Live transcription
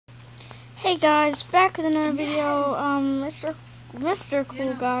Hey guys, back with another video. Mr.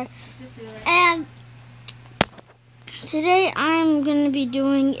 Cool Guy, and today I'm gonna be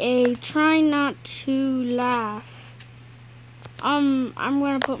doing a try not to laugh. I'm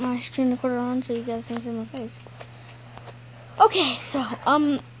gonna put my screen recorder on so you guys can see my face. Okay, so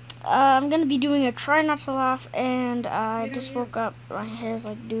I'm gonna be doing a try not to laugh, and I just woke up. My hair's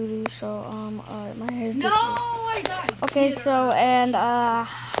like doo doo, so my hair's doo doo. I died. Okay, so and I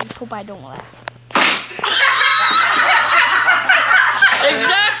just hope I don't laugh.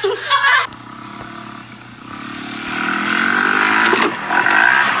 Exactly.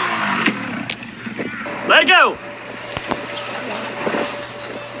 Let go.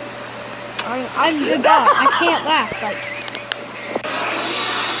 I'm the dog. I can't laugh. Like.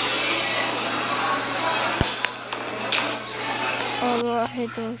 Oh, Lord, I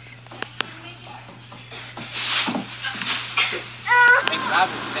hate those.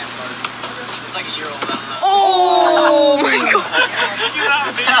 It's like a year old. Oh my god!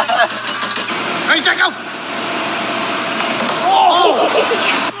 Ready, set, go! Oh!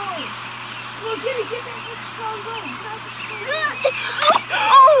 Well, get that strong going.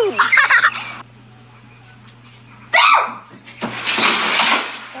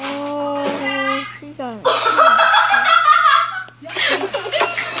 Oh, she got it.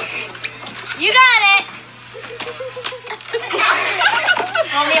 You got it!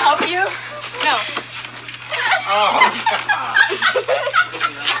 Want me to help you? No.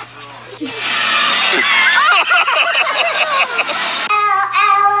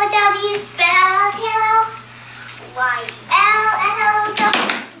 L-L-O-W spells yellow. Y-L-L-O-W.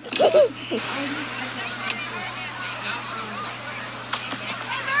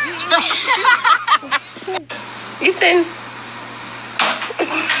 Easton.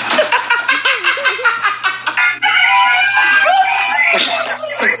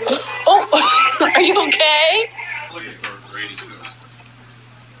 Oh, are you okay?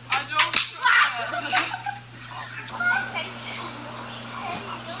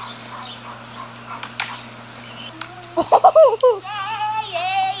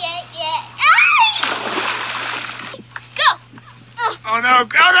 Oh no!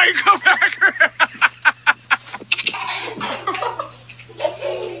 Oh no! You go back!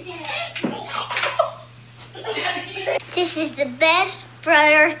 This is the best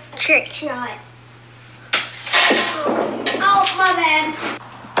brother trick shot. Oh, my bad.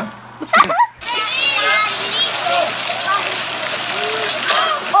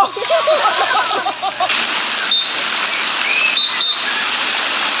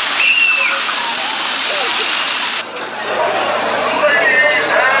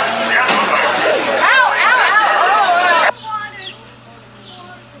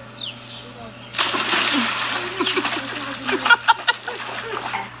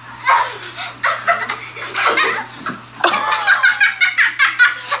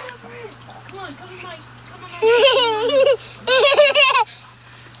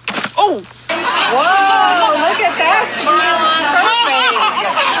 Oh! Whoa! Look at that smile on her face.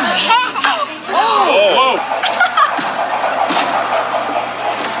 Oh!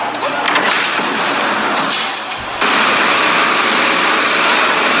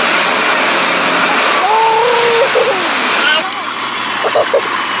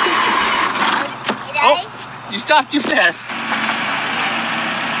 Oh! You stopped too fast.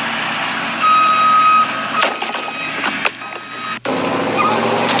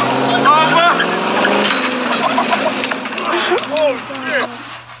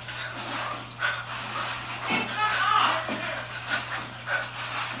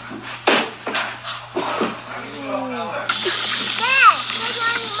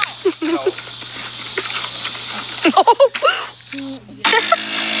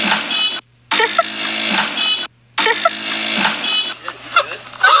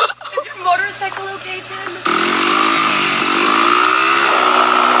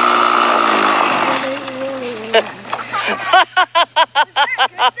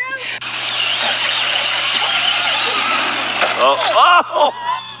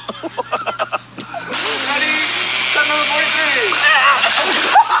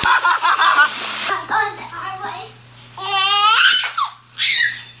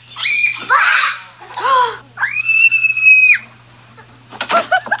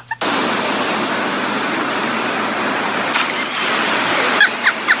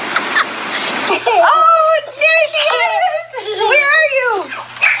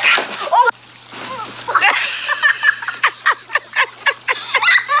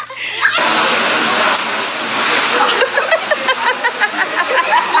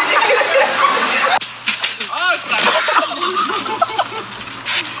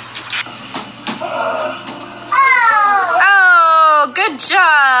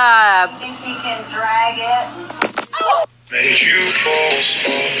 you false for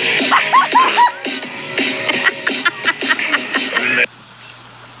me.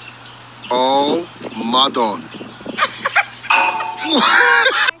 Oh, Madon.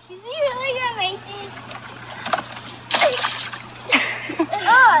 Is he really gonna make this?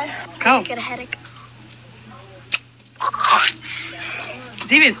 Go. Get a headache.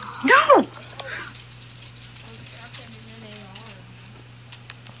 David, no!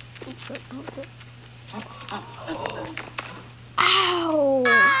 Ow!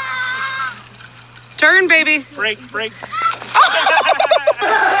 Turn, baby. Break.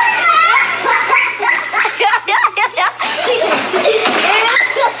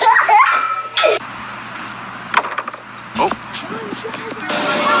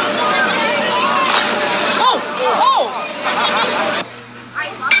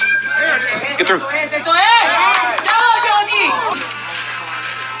 Get through. Eso es! Go, Johnny!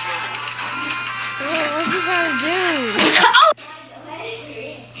 What's he trying to do?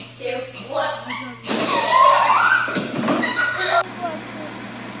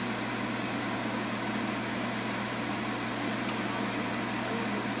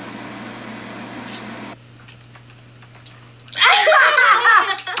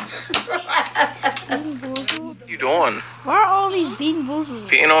 What you doing? Why are all these bean boozled?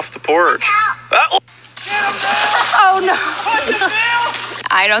 Getting off the porch. Oh no.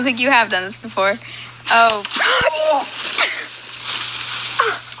 I don't think you have done this before. Oh.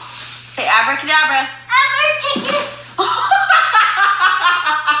 Hey, abracadabra.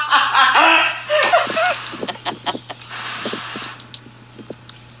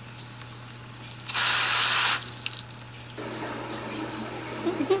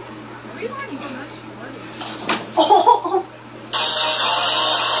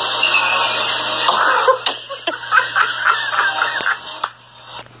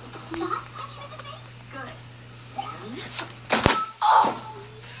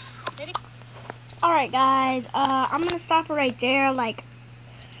 Alright guys, I'm gonna stop it right there. Like,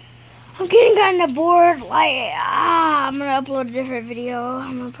 I'm getting kinda bored. Like, I'm gonna upload a different video.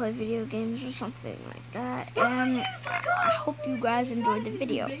 I'm gonna play video games or something like that. And I hope you guys enjoyed the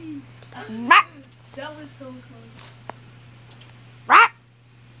video. That was so close.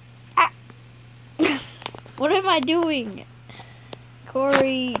 What am I doing?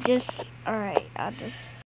 Corey, just, alright, I'll just...